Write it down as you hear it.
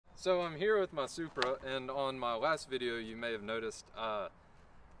So I'm here with my Supra, and on my last video you may have noticed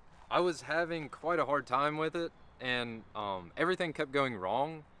I was having quite a hard time with it, and everything kept going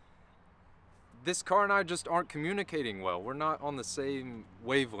wrong. This car and I just aren't communicating well. We're not on the same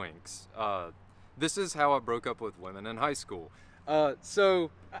wavelengths. This is how I broke up with women in high school.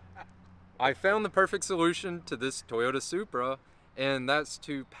 So I found the perfect solution to this Toyota Supra, and that's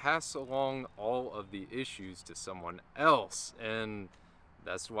to pass along all of the issues to someone else. And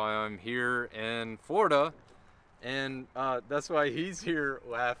that's why I'm here in Florida, and that's why he's here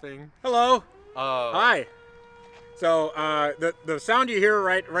laughing. Hello. Hi. So the sound you hear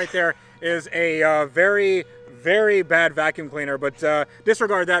right there is a very, very bad vacuum cleaner, but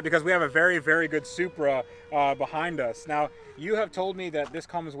disregard that because we have a very, very good Supra behind us. Now, you have told me that this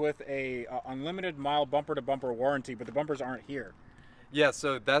comes with a unlimited mile bumper-to-bumper warranty, but the bumpers aren't here. Yeah,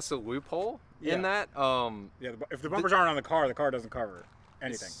 so that's a loophole in that. Yeah, if the bumpers aren't on the car doesn't cover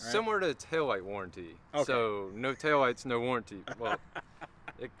anything. It's right? similar to taillight warranty. Okay. So no taillights, no warranty. Well,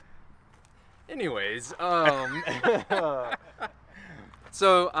 anyways,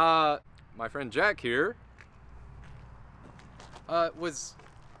 so my friend Jack here was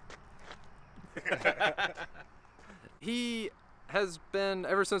he has been,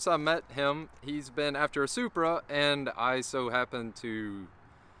 ever since I met him, he's been after a Supra, and I so happen to,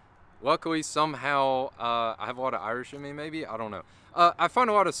 luckily somehow, I have a lot of Irish in me maybe, I don't know. I find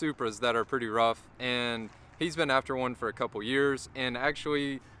a lot of Supras that are pretty rough, and he's been after one for a couple years, and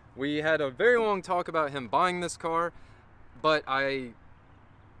actually we had a very long talk about him buying this car, but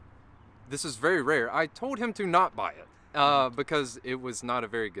this is very rare. I told him to not buy it because it was not a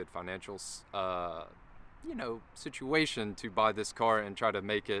very good financial situation to buy this car and try to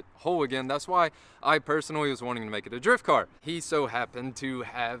make it whole again. That's why I personally was wanting to make it a drift car. He so happened to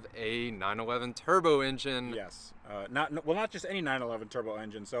have a 911 turbo engine. Yes, not just any 911 turbo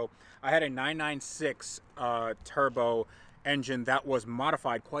engine. So I had a 996 turbo engine that was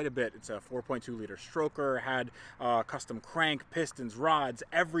modified quite a bit. It's a 4.2 liter stroker, had custom crank, pistons, rods,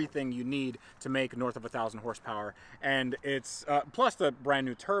 everything you need to make north of 1,000 horsepower. And it's plus the brand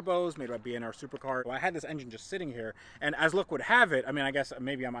new turbos made by B&R Supercar. Well, I had this engine just sitting here, and as luck would have it, I mean, I guess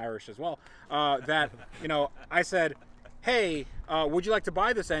maybe I'm Irish as well, that, I said, hey, would you like to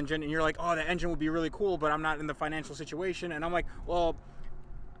buy this engine? And you're like, oh, the engine would be really cool, but I'm not in the financial situation. And I'm like, well,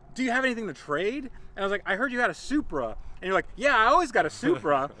 do you have anything to trade? And I was like, I heard you had a Supra. And you're like, yeah, I always got a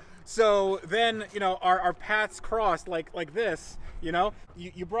Supra. So then, our paths crossed like this,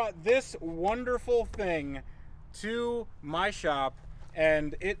 You brought this wonderful thing to my shop,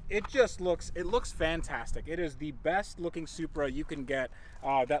 and it looks fantastic. It is the best looking Supra you can get.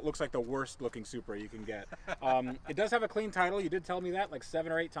 That looks like the worst looking Supra you can get. It does have a clean title. You did tell me that like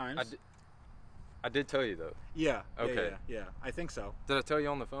 7 or 8 times. I did tell you though. Yeah. Okay. Yeah. I think so. Did I tell you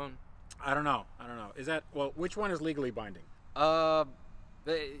on the phone? I don't know. Is that, well, which one is legally binding?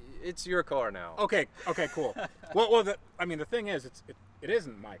 It's your car now. Okay, cool. well, the thing is, it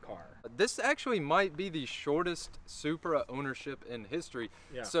isn't my car. This actually might be the shortest Supra ownership in history.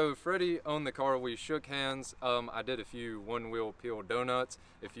 Yeah. So Freddie owned the car, we shook hands. I did a few one-wheel peel donuts.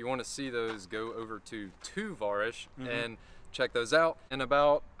 If you want to see those, go over to Tavarish and check those out. And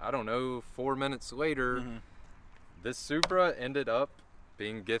about, I don't know, 4 minutes later, this Supra ended up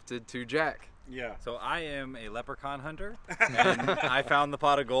being gifted to Jack. Yeah. So I am a leprechaun hunter, and I found the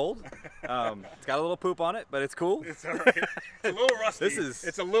pot of gold. It's got a little poop on it, but it's cool. It's all right. It's a little rusty.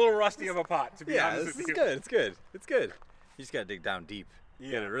 It's a little rusty of a pot, to be honest with you. This is good. It's good. It's good. You just gotta dig down deep.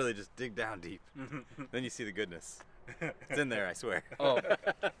 You gotta really just dig down deep. Then you see the goodness. It's in there, I swear. Oh,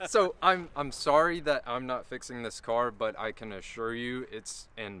 so I'm sorry that I'm not fixing this car, but I can assure you it's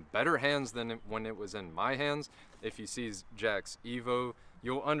in better hands than when it was in my hands. If you see Jack's Evo,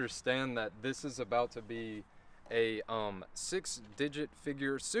 you'll understand that this is about to be a 6-digit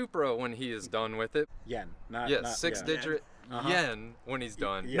figure Supra when he is done with it. Yen, not 6-digit yen when he's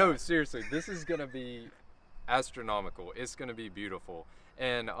done. Yeah. No, seriously, this is gonna be astronomical. It's gonna be beautiful,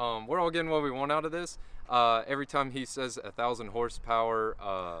 and we're all getting what we want out of this. Every time he says 1,000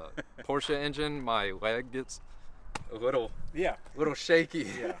 horsepower Porsche engine, my leg gets a little shaky.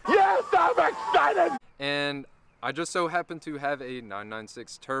 Yeah. Yes, I'm excited! And I just so happen to have a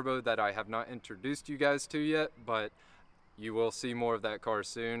 996 turbo that I have not introduced you guys to yet, but you will see more of that car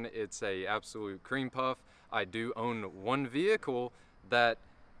soon. It's a absolute cream puff. I do own one vehicle that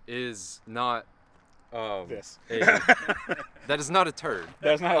is not this. That is not a turd.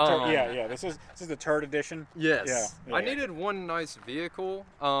 That's not a turd. Yeah. This is the turd edition. Yes. Yeah. I needed one nice vehicle.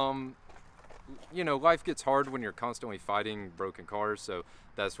 you know, life gets hard when you're constantly fighting broken cars, so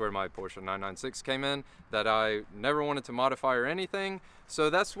that's where my Porsche 996 came in, that I never wanted to modify or anything. So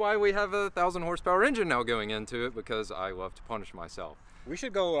that's why we have a 1,000 horsepower engine now going into it, because I love to punish myself. We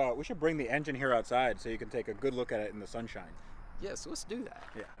should go. We should bring the engine here outside so you can take a good look at it in the sunshine. Yes, let's do that.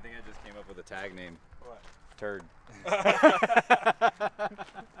 Yeah. I think I just came up with a tag name. What? Turd.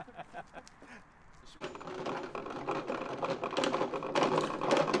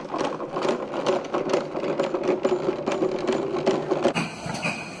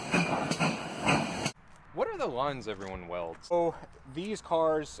 What are the lines everyone welds? So these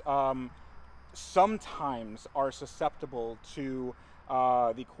cars sometimes are susceptible to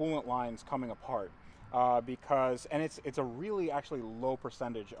the coolant lines coming apart because, and it's a really actually low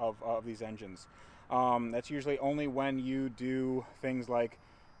percentage of these engines. That's usually only when you do things like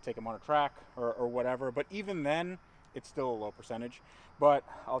take them on a track or whatever, but even then it's still a low percentage. But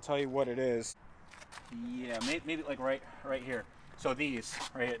I'll tell you what it is. Yeah, maybe like right here. So these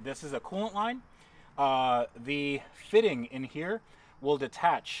right here, this is a coolant line. The fitting in here will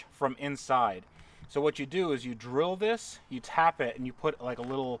detach from inside. So what you do is you drill this, you tap it, and you put like a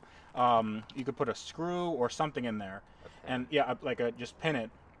little, you could put a screw or something in there, and yeah, like just pin it.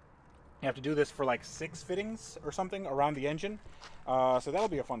 You have to do this for like 6 fittings or something around the engine. So that'll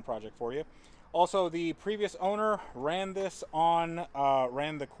be a fun project for you. Also, the previous owner ran this on,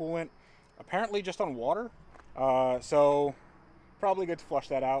 ran the coolant apparently just on water. So probably good to flush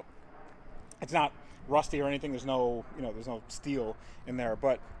that out. It's not rusty or anything. There's no, you know, there's no steel in there,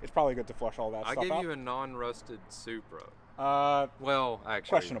 but it's probably good to flush all that stuff out. I gave you a non-rusted Supra. Well, actually,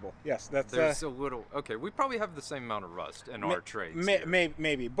 questionable. Yes, that's there's a little. Okay, we probably have the same amount of rust in our trades.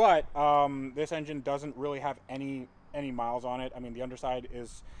 Maybe, but this engine doesn't really have any miles on it. I mean, the underside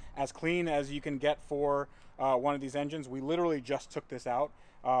is as clean as you can get for one of these engines. We literally just took this out.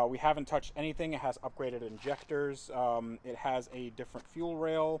 We haven't touched anything. It has upgraded injectors. It has a different fuel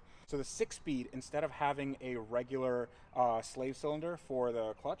rail. So the 6-speed, instead of having a regular slave cylinder for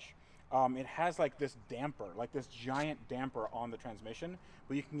the clutch, it has like this damper, like this giant damper on the transmission,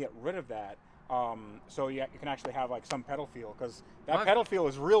 but you can get rid of that. So you can actually have like some pedal feel, because that pedal feel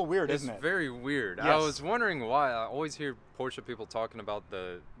is real weird, isn't it? It's very weird. Yes. I was wondering why. I always hear Porsche people talking about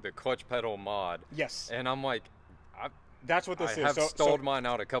the clutch pedal mod. Yes. And I'm like, that's what this is. I have stalled mine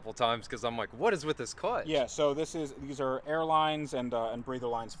out a couple times because I'm like, what is with this clutch? Yeah, so these are air lines and breather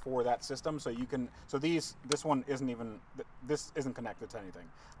lines for that system. So you can, this one isn't even, this isn't connected to anything,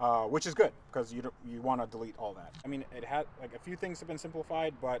 which is good because you want to delete all that. I mean, it had like a few things have been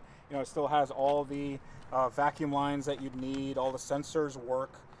simplified, but you know, it still has all the vacuum lines that you'd need, all the sensors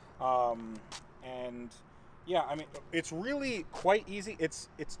work, and yeah, I mean, it's really quite easy. It's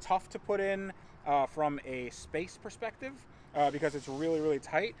tough to put in from a space perspective because it's really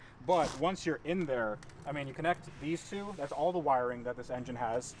tight, but once you're in there, I mean, you connect these two, that's all the wiring that this engine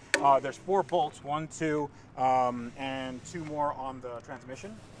has. There's 4 bolts, 1, 2, and 2 more on the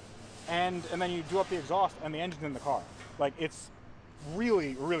transmission, and then you do up the exhaust and the engine's in the car. Like, it's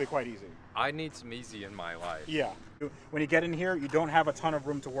really quite easy. I need some easy in my life. Yeah, when you get in here, you don't have a ton of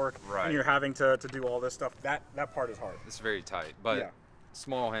room to work, right, and you're having to do all this stuff. That part is hard. It's very tight, but yeah,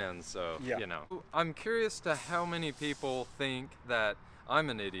 small hands, so yeah, you know. I'm curious to how many people think that I'm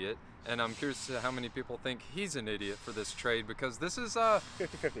an idiot, and I'm curious to how many people think he's an idiot for this trade, because this is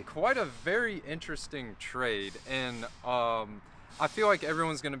 50-50. Quite a very interesting trade, and I feel like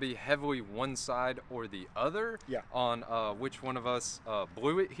everyone's going to be heavily one side or the other, yeah, on which one of us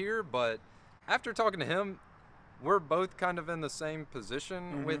blew it here. But after talking to him, we're both kind of in the same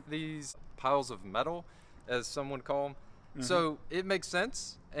position with these piles of metal, as some would call them. So it makes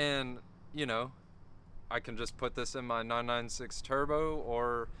sense, and you know, I can just put this in my 996 turbo,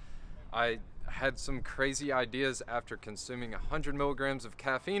 or I had some crazy ideas after consuming 100 milligrams of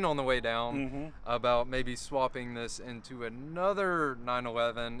caffeine on the way down about maybe swapping this into another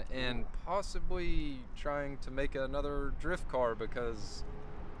 911 and possibly trying to make another drift car, because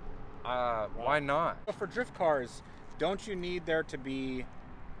why not? For drift cars, don't you need there to be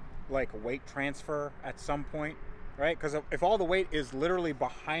like weight transfer at some point? Right? Because if all the weight is literally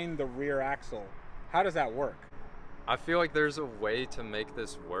behind the rear axle, how does that work? I feel like there's a way to make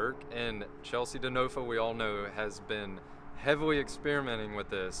this work, and Chelsea Denofa, we all know, has been heavily experimenting with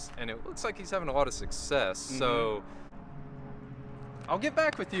this, and it looks like he's having a lot of success. So I'll get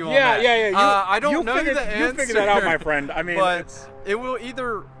back with you on that. Yeah. I don't know the answer. You figure that out, my friend. I mean, but it will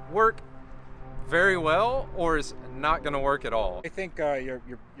either work very well or it's not going to work at all. I think your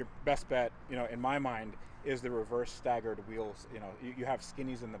best bet, you know, in my mind, is the reverse staggered wheels. You know, you have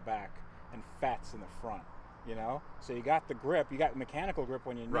skinnies in the back and fats in the front. You know, so you got the grip, you got mechanical grip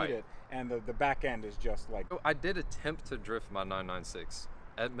when you need Right. it, and the back end is just like. So I did attempt to drift my 996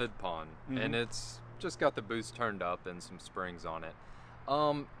 at mid pond, Mm-hmm. and it's just got the boost turned up and some springs on it.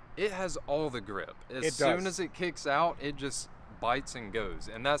 It has all the grip. As soon does. as it kicks out, it just bites and goes,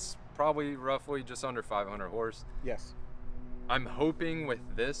 and that's probably roughly just under 500 horse. Yes. I'm hoping with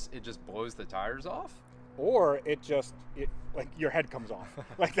this, it just blows the tires off. Or it like your head comes off.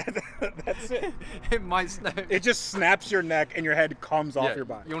 Like that's it. It might snap. It just snaps your neck and your head comes off Yeah, your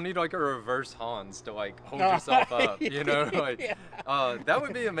body. You'll need like a reverse Hans to like hold yourself up, you know? Like, Yeah. that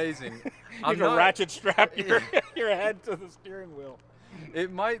would be amazing. You need to ratchet strap your head to the steering wheel. It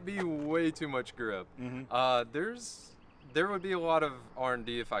might be way too much grip. Mm-hmm. There would be a lot of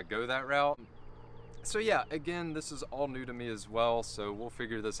R&D if I go that route. So yeah, again, this is all new to me as well, so we'll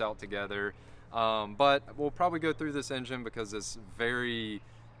figure this out together. But we'll probably go through this engine because it's very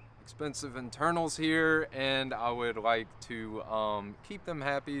expensive internals here, and I would like to keep them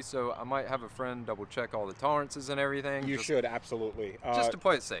happy, so I might have a friend double check all the tolerances and everything. You should, absolutely. Just to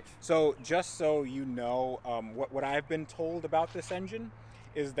play it safe. So just so you know, what I've been told about this engine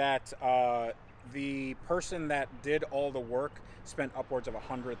is that the person that did all the work spent upwards of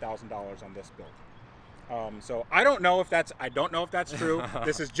 $100,000 on this build. So I don't know if that's true.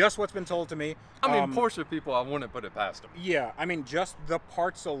 This is just what's been told to me. I mean, Porsche people, I wouldn't put it past them. Yeah, I mean, just the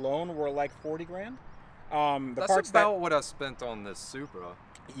parts alone were like 40 grand. That's parts about what I spent on this Supra.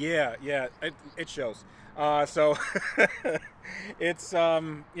 Yeah, it shows. So it's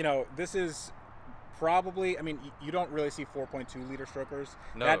you know, this is probably, I mean, you don't really see 4.2 liter strokers.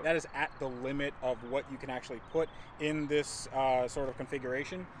 No. That is at the limit of what you can actually put in this sort of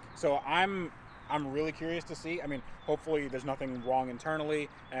configuration. So I'm really curious to see. I mean, hopefully there's nothing wrong internally,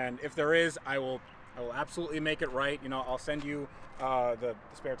 and if there is, I will absolutely make it right. You know, I'll send you the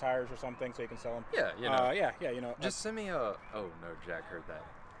spare tires or something so you can sell them. Yeah, you know. Yeah, you know. Just send me a. Oh no, Jack heard that.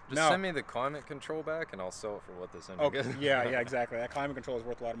 Just No. send me the climate control back, and I'll sell it for what this engine Okay, gets. yeah, exactly. That climate control is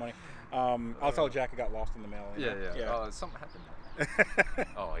worth a lot of money. I'll tell Jack it got lost in the mail. You know? Yeah. Something happened.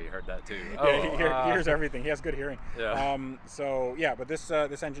 Oh, he heard that too. Yeah, he hears everything. He has good hearing. Yeah. So yeah, but this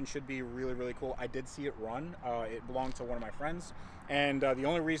engine should be really, really cool. I did see it run. It belonged to one of my friends, and the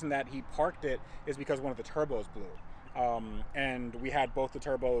only reason that he parked it is because one of the turbos blew. And we had both the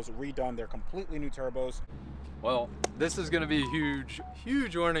turbos redone. They're completely new turbos. Well, this is going to be a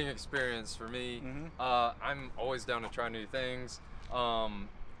huge learning experience for me. I'm always down to try new things.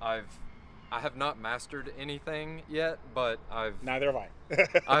 I have not mastered anything yet, but Neither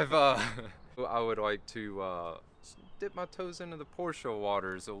have I. I would like to dip my toes into the Porsche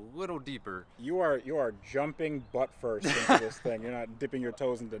waters a little deeper. You are jumping butt first into this thing. You're not dipping your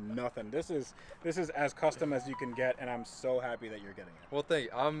toes into nothing. This is as custom as you can get, and I'm so happy that you're getting it. Well,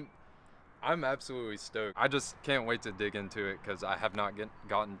 I'm absolutely stoked. I just can't wait to dig into it because I have not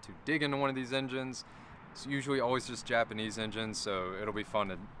gotten to dig into one of these engines. It's usually always just Japanese engines, so it'll be fun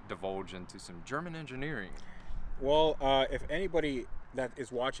to divulge into some German engineering. Well, if anybody that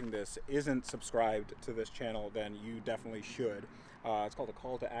is watching this isn't subscribed to this channel, then you definitely should. It's called a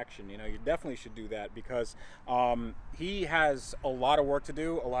call to action. You know, you definitely should do that because he has a lot of work to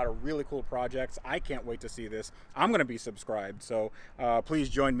do, a lot of really cool projects. I can't wait to see this. I'm going to be subscribed, so please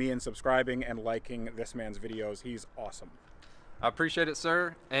join me in subscribing and liking this man's videos. He's awesome. I appreciate it,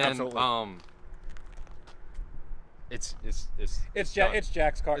 sir. And Absolutely. It's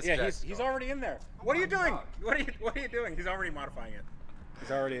Jack's car. It's Yeah, Jack's he's car. already in there. What are you doing? What are you doing? He's already modifying it. He's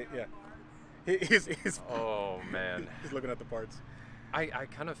already He's Oh man, he's looking at the parts. I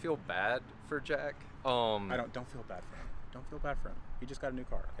kind of feel bad for Jack. Don't feel bad for him. Don't feel bad for him. He just got a new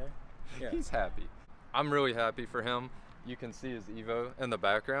car. Okay. Yeah. He's happy. I'm really happy for him. You can see his Evo in the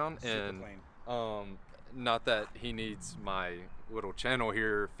background, Super and clean. not that he needs my little channel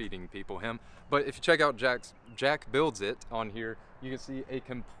here feeding people him, but if you check out Jack Builds It on here, you can see a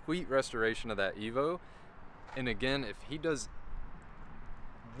complete restoration of that Evo. And again, if he does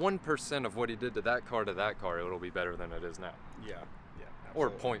 1% of what he did to that car, it'll be better than it is now. Yeah. Or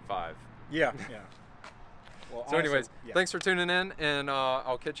Absolutely. 0.5. Yeah. Well, So anyways, yeah. thanks for tuning in, and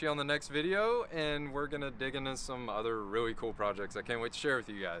I'll catch you on the next video, and we're gonna dig into some other really cool projects I can't wait to share with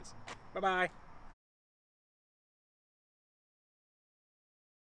you guys. Bye-bye.